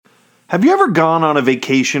Have you ever gone on a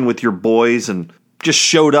vacation with your boys and just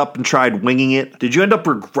showed up and tried winging it? Did you end up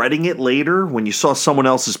regretting it later when you saw someone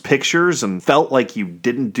else's pictures and felt like you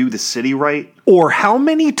didn't do the city right? Or how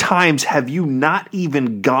many times have you not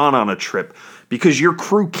even gone on a trip because your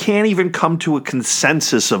crew can't even come to a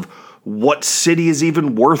consensus of what city is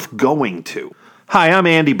even worth going to? Hi, I'm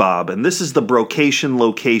Andy Bob, and this is the Brocation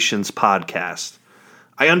Locations podcast.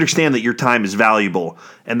 I understand that your time is valuable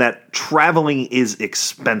and that traveling is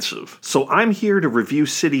expensive. So I'm here to review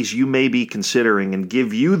cities you may be considering and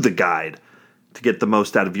give you the guide to get the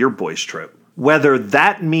most out of your boys' trip. Whether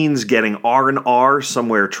that means getting R&R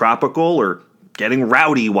somewhere tropical or getting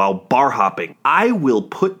rowdy while bar hopping, I will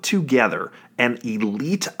put together an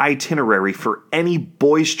elite itinerary for any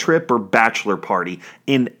boys' trip or bachelor party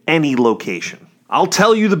in any location. I'll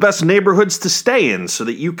tell you the best neighborhoods to stay in so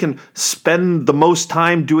that you can spend the most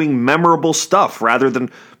time doing memorable stuff rather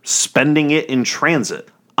than spending it in transit.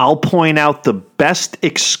 I'll point out the best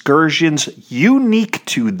excursions unique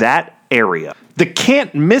to that area. The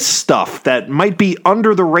can't miss stuff that might be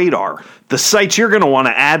under the radar. The sites you're going to want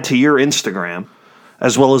to add to your Instagram,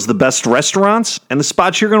 as well as the best restaurants and the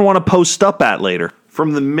spots you're going to want to post up at later.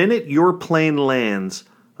 From the minute your plane lands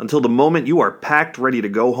until the moment you are packed ready to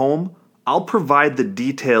go home, I'll provide the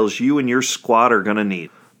details you and your squad are going to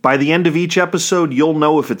need. By the end of each episode, you'll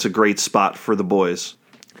know if it's a great spot for the boys.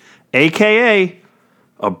 AKA,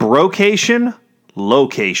 a brocation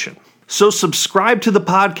location. So subscribe to the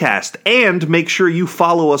podcast and make sure you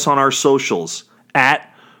follow us on our socials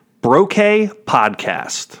at Broke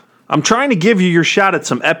Podcast. I'm trying to give you your shot at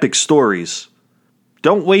some epic stories.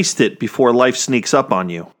 Don't waste it before life sneaks up on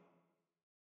you.